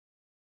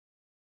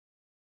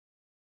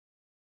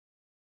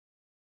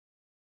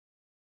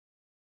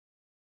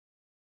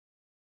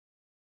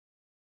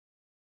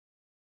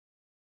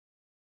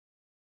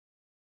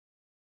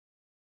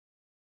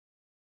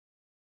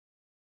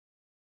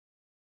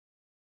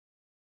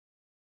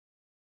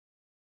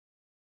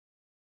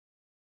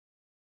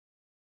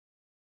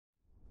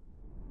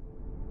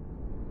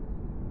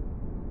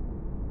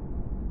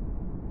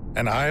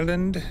An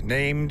island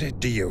named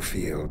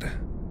DioField.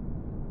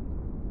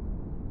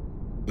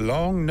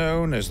 Long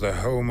known as the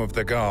home of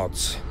the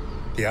gods,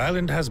 the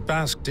island has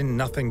basked in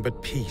nothing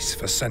but peace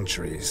for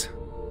centuries.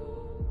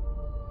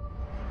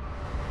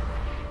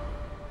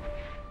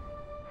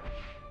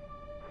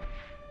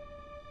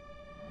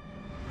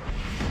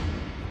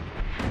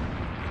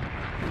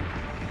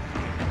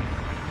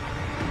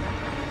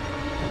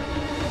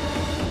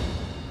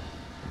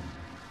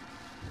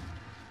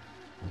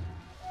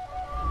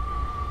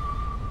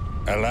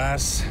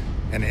 Alas,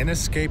 an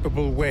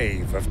inescapable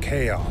wave of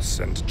chaos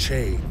and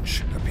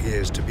change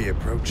appears to be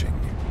approaching.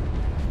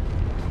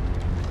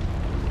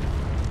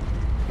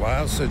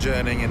 While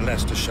sojourning in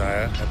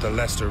Leicestershire at the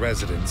Leicester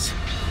residence,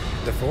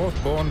 the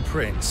fourth-born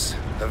prince,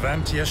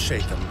 Levantia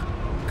Shatham,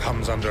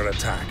 comes under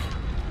attack.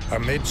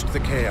 Amidst the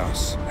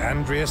chaos,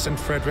 Andreas and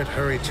Frederick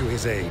hurry to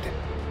his aid,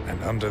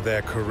 and under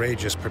their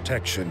courageous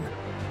protection,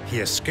 he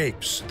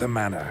escapes the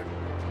manor.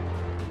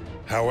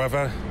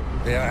 However,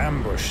 they are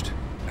ambushed,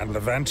 and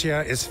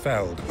Levantia is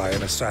felled by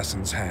an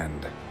assassin's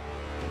hand.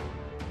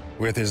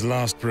 With his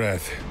last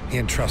breath, he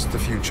entrusts the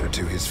future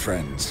to his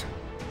friends.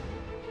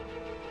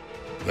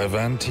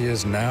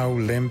 Levantia's now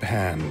limp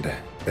hand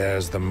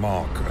bears the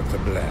mark of the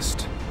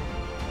blessed,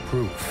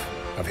 proof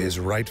of his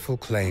rightful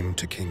claim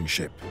to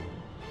kingship.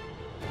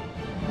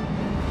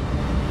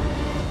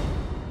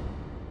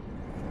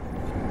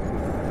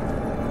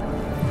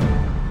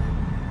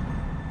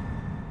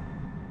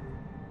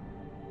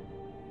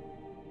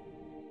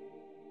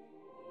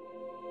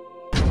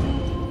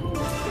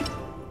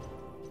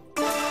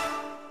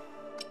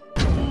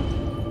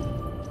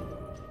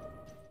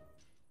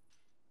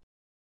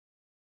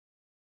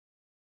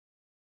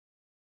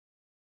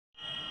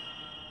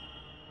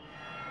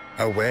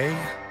 A way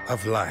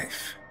of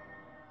life.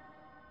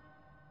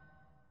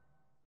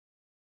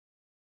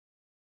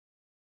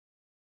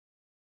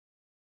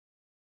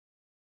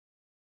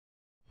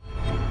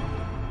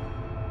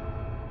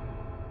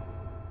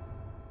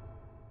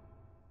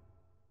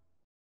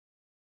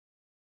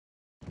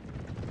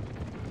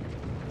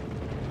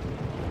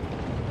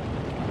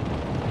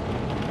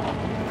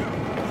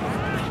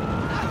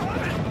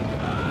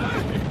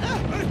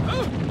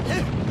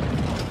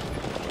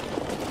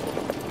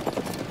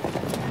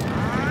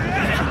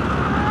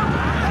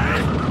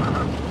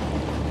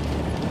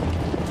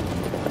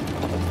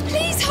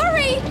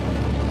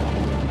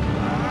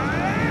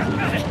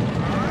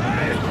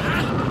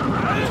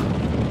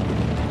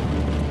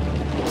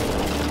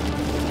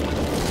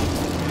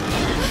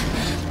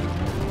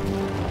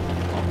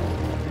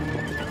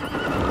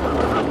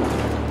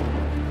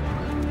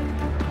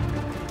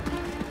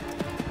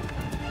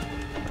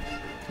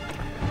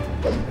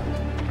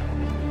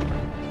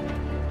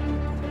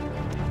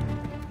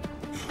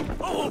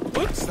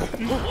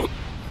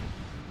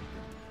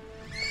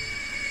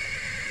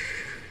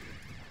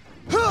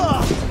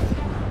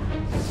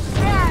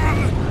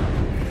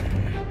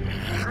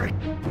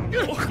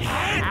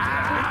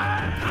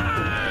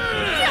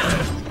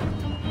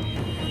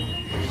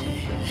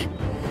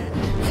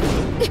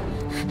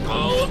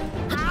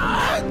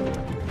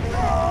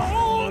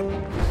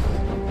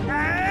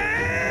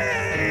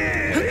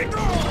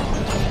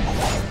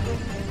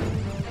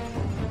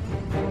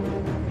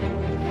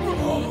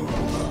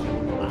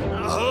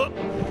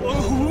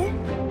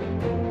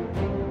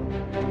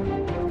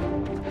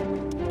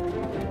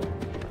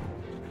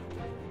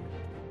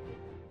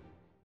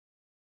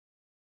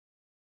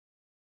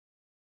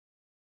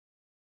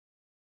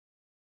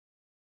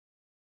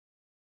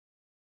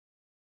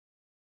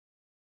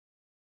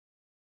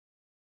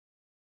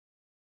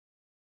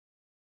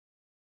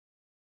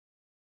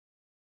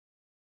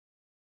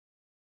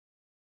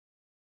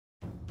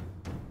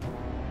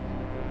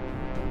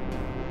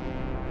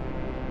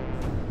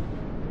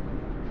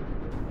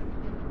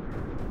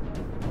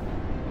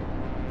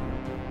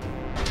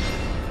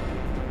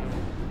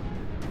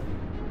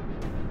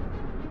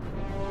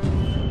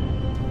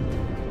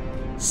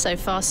 So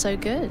far, so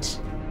good.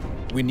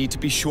 We need to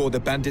be sure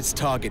the bandit's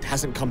target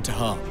hasn't come to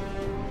harm.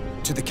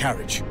 To the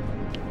carriage.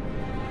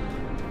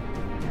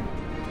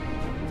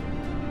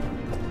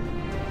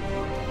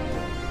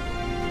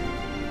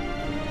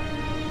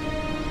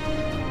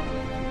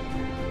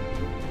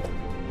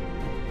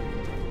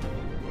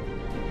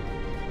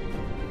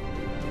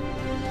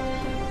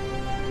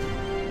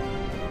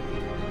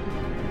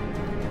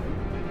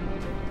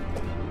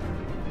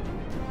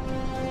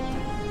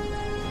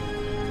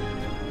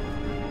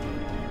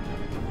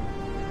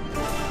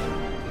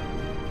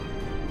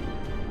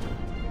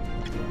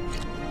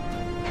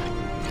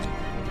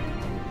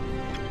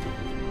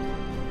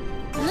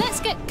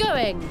 Get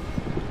going.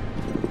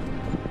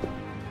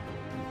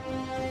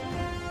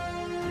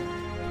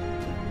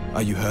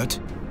 Are you hurt?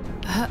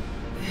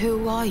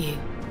 Who are you?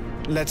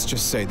 Let's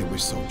just say that we're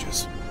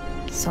soldiers.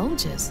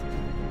 Soldiers?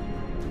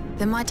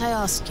 Then might I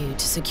ask you to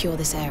secure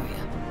this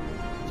area?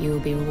 You will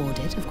be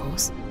rewarded, of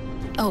course.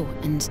 Oh,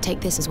 and take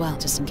this as well,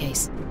 just in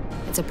case.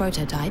 It's a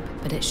prototype,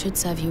 but it should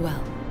serve you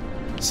well.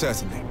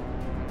 Certainly.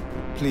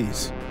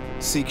 Please,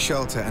 seek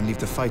shelter and leave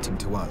the fighting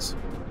to us.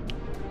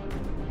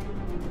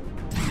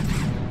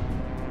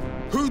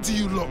 Who do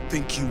you lot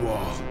think you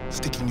are,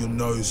 sticking your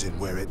nose in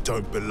where it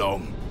don't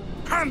belong?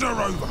 Hand her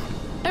over!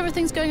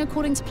 Everything's going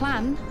according to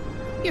plan.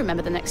 You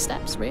remember the next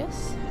steps,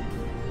 Rias?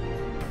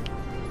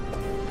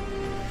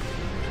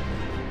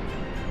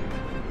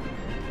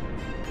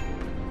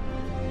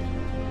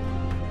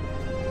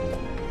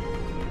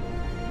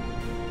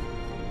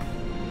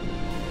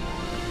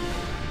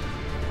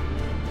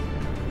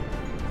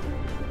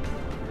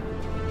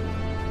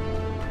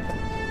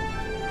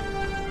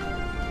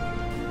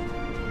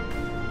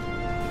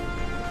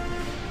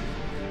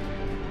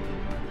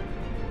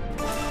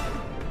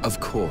 Of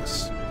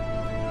course.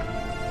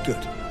 Good.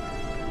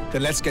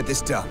 Then let's get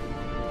this done.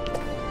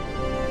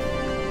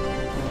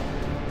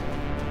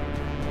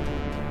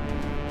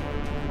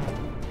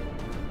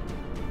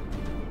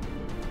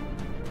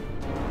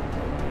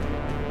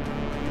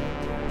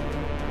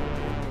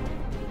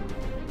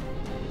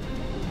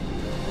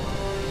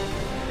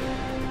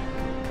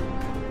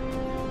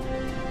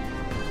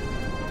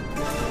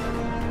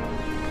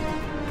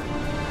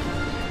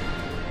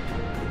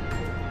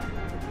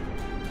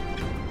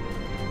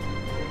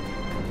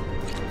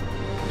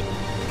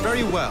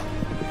 Very well.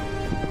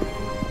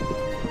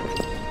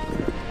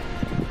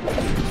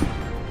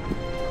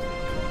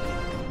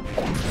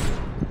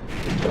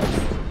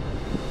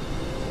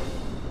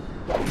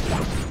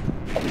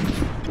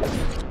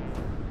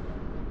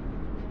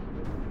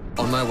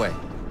 On my way.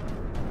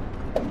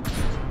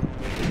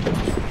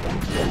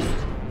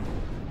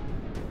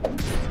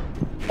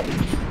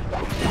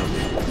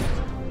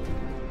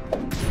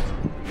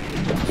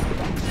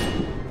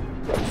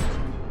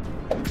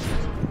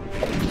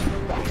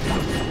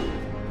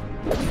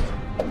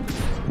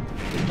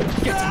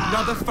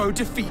 Another foe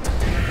defeated.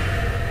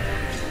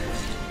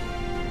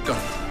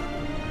 Got it.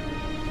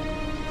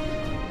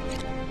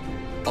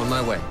 On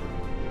my way.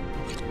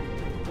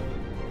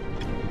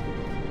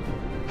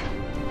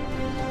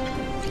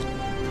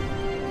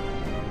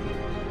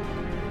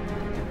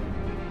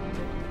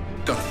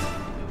 Got it.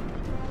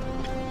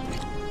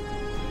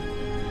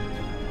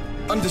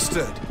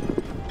 Understood.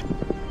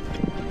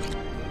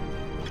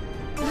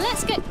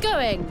 Let's get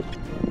going.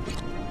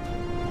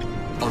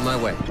 On my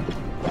way.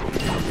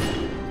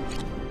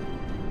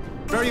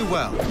 Very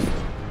well.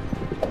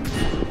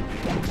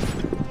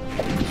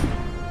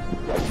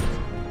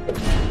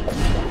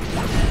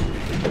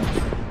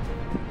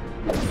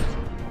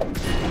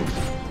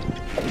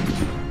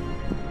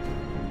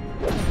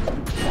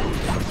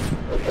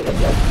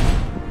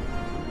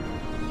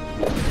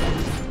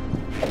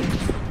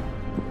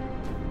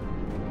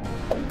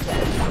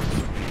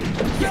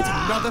 Yet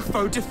another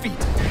foe defeated.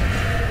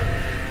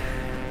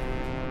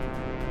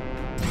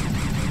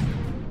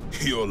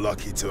 You're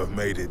lucky to have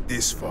made it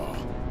this far.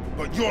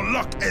 But your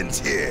luck ends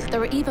here!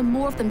 There are even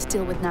more of them to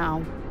deal with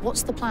now.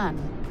 What's the plan?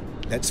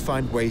 Let's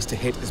find ways to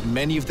hit as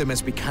many of them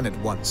as we can at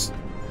once.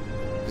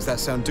 Does that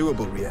sound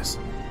doable, Rias?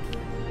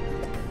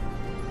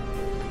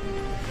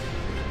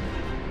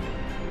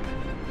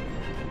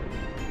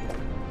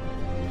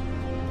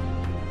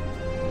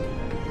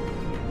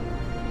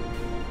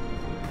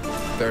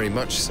 Very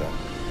much so.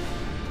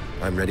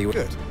 I'm ready.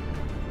 Good.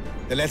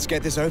 Then let's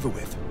get this over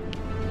with.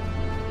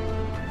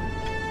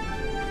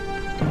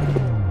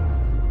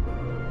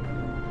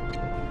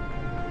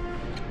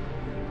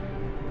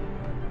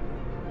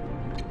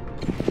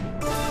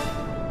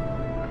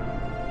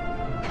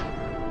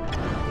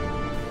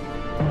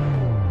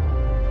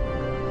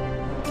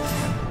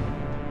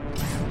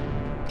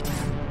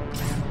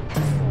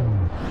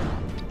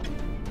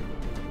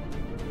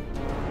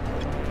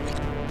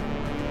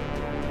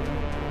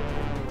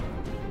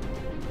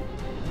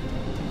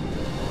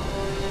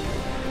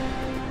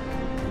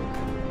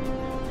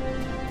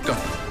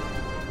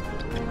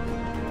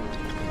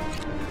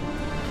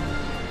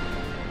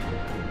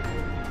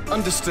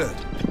 Understood.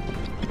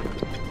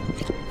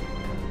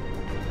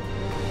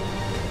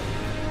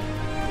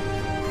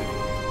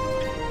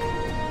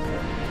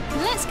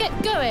 Let's get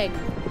going.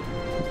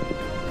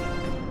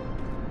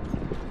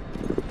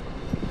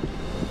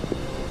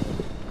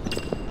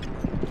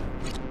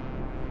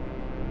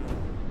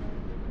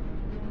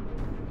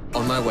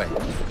 On my way.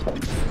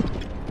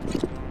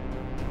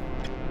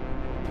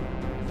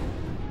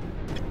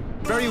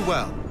 Very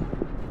well.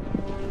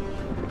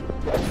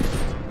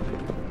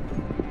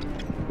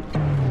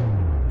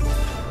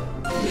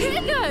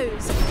 Here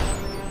goes!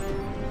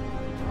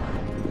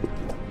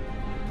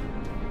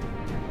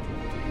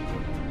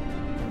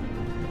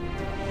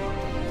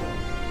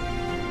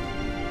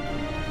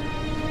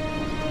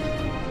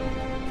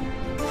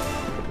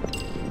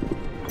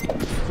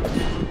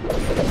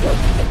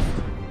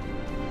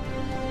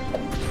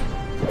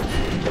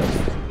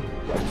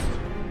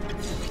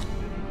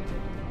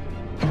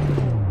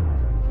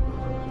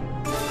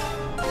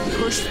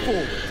 Push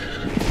forward.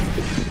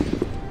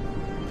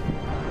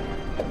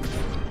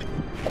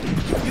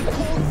 You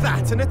call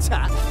that an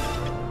attack?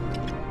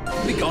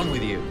 Be gone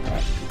with you.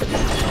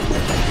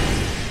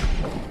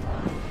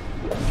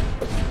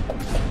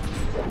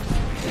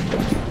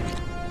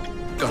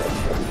 Got it.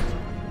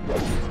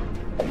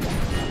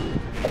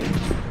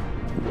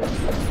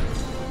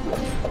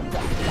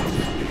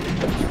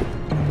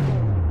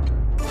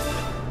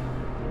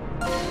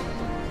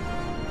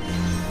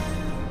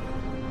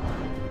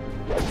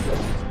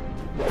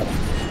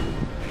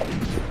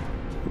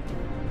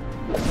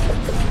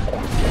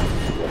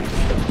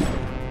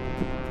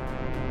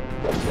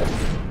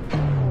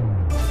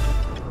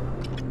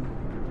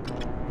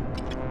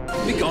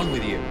 Be gone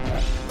with you.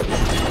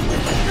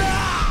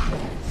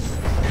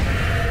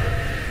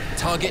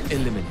 Target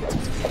eliminated.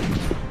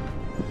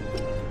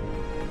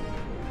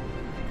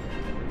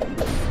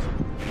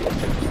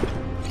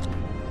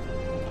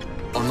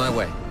 On my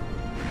way.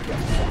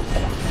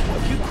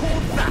 You call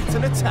that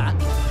an attack?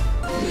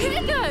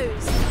 Here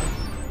goes!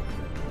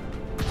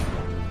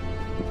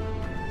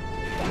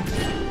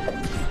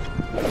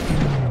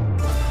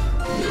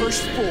 Push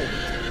forward.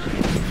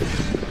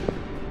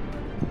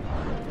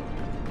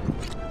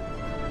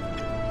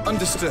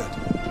 Understood.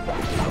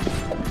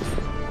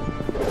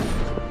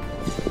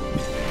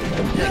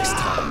 Next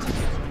time.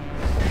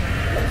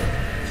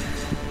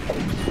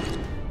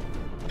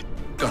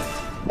 Got it.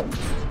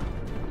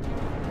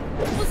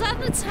 Was that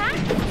an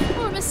attack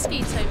or a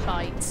mosquito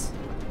bite?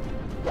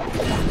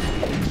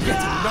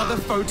 Yet another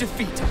foe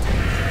defeated.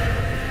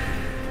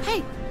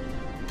 Hey,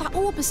 that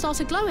orb has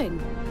started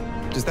glowing.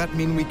 Does that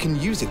mean we can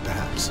use it,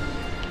 perhaps?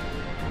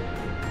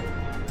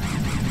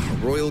 A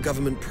royal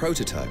government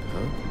prototype,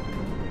 huh?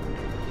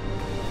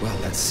 Well,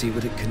 let's see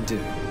what it can do.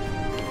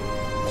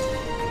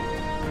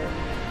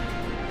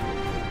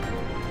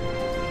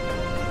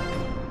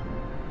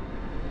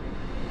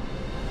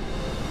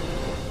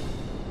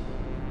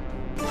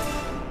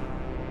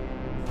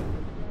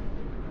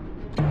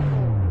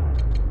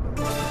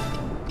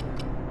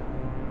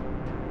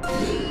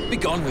 Be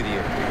gone with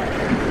you.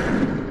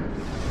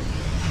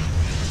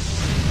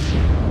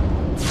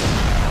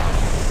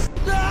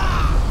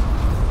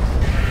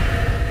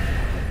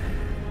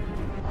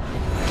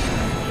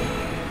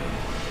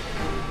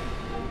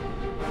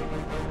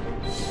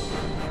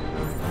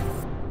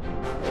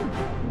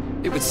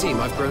 It would seem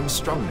I've grown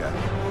stronger.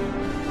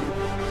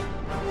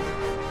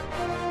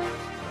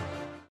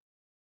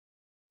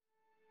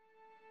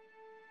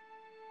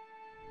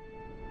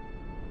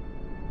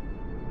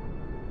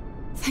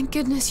 Thank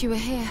goodness you were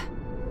here.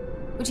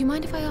 Would you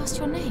mind if I asked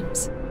your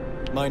names?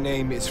 My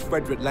name is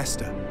Frederick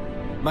Lester.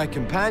 My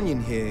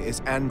companion here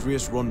is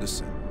Andreas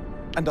Ronderson.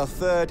 And our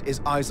third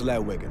is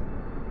Isolair Wigan.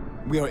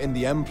 We are in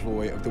the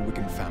employ of the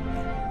Wigan family.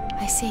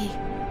 I see.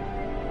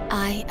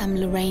 I am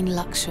Lorraine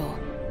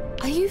Luxshore.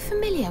 Are you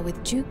familiar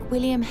with Duke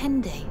William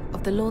Henday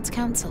of the Lord's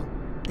Council?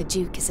 The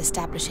Duke is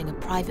establishing a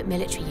private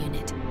military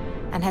unit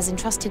and has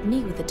entrusted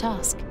me with the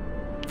task.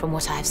 From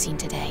what I have seen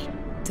today,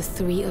 the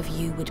three of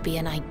you would be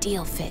an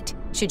ideal fit,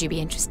 should you be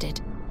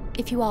interested.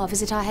 If you are,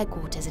 visit our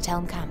headquarters at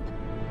Elm Camp.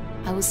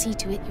 I will see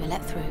to it you are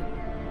let through.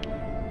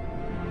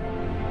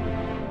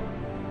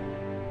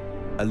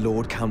 A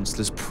Lord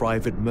Councillor's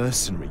private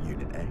mercenary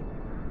unit, eh?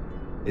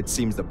 It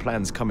seems the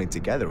plan's coming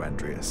together,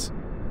 Andreas.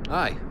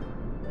 Aye.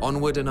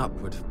 Onward and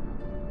upward.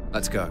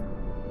 Let's go.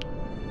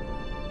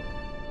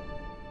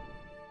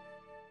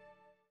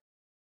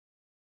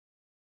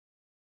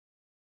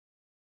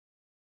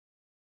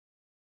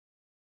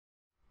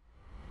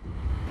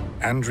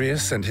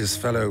 Andreas and his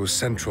fellow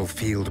Central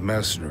Field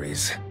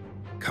mercenaries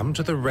come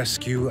to the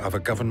rescue of a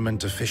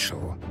government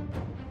official,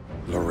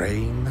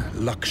 Lorraine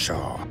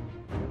Luxshore,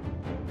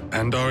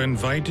 and are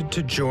invited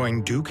to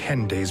join Duke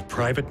Henday's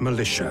private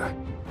militia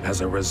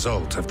as a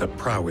result of the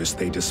prowess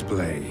they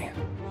display.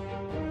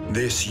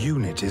 This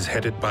unit is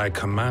headed by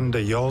Commander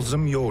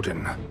Yolzum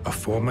Jordan, a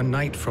former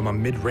knight from a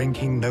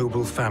mid-ranking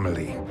noble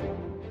family.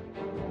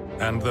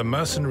 And the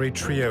mercenary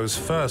trio's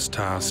first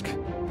task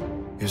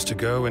is to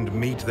go and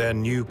meet their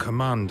new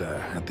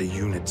commander at the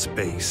unit's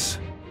base.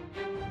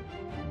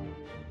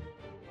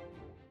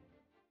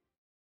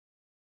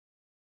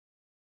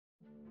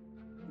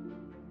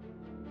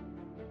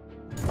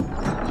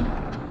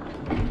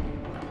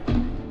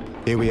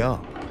 Here we are.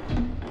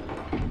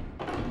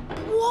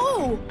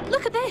 Whoa!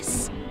 Look at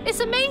this! It's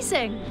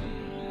amazing!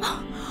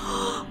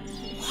 Wow!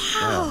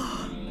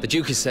 Well, the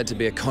Duke is said to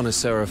be a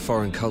connoisseur of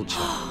foreign culture.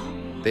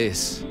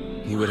 This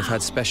he would have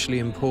had specially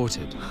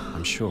imported,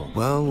 I'm sure.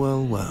 Well,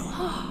 well,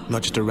 well.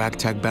 Not just a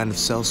ragtag band of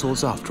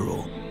sellswords after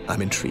all.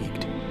 I'm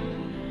intrigued.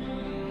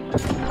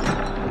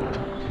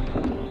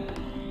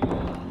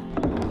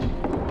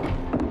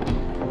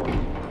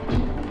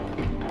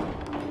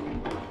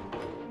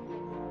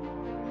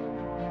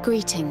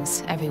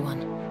 Greetings,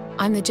 everyone.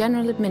 I'm the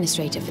General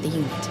Administrator for the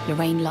unit,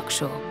 Lorraine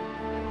Luxshore.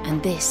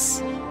 And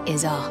this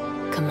is our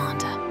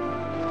commander.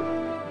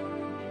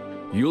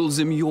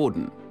 Yulzim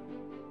Jordan.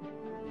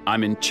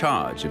 I'm in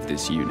charge of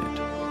this unit.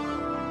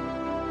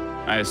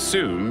 I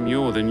assume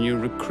you're the new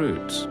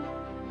recruits.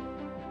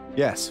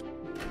 Yes.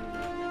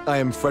 I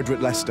am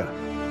Frederick Lester.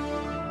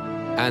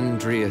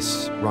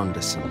 Andreas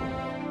Ronderson.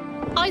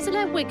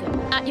 Isolair Wigan,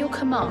 at your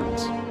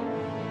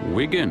command.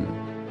 Wigan?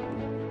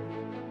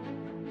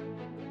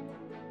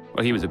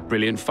 Well, he was a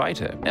brilliant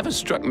fighter. Never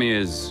struck me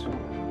as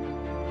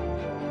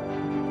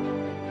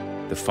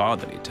the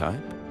fatherly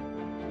type.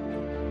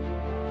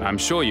 I'm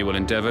sure you will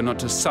endeavor not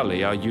to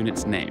sully our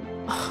unit's name.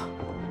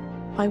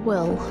 I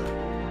will.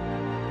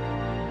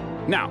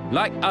 Now,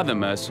 like other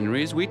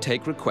mercenaries, we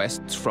take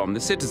requests from the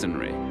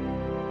citizenry.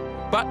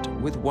 But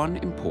with one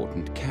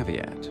important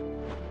caveat.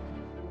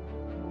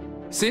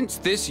 Since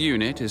this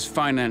unit is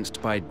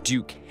financed by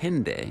Duke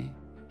Henday,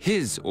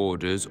 His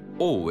orders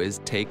always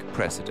take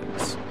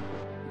precedence.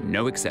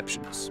 No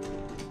exceptions.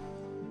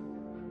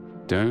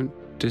 Don't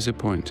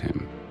disappoint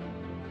him.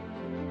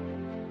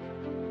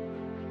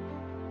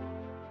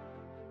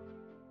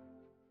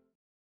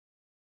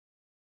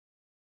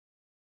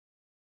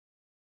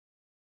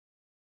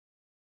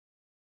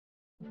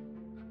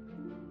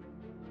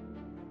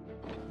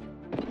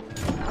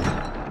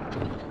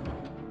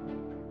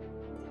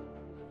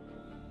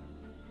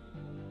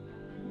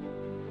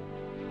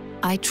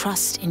 I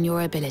trust in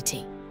your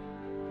ability.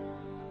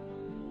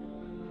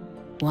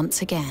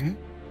 Once again,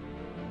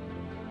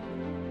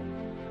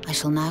 I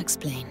shall now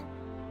explain.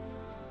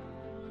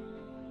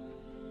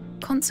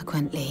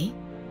 Consequently,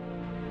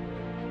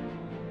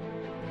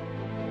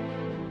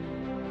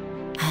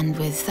 and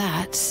with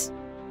that,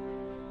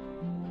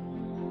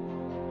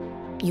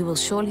 you will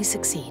surely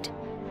succeed.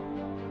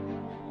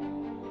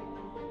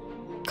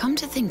 Come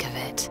to think of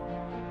it.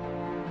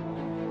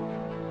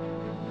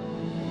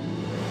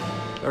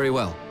 Very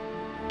well.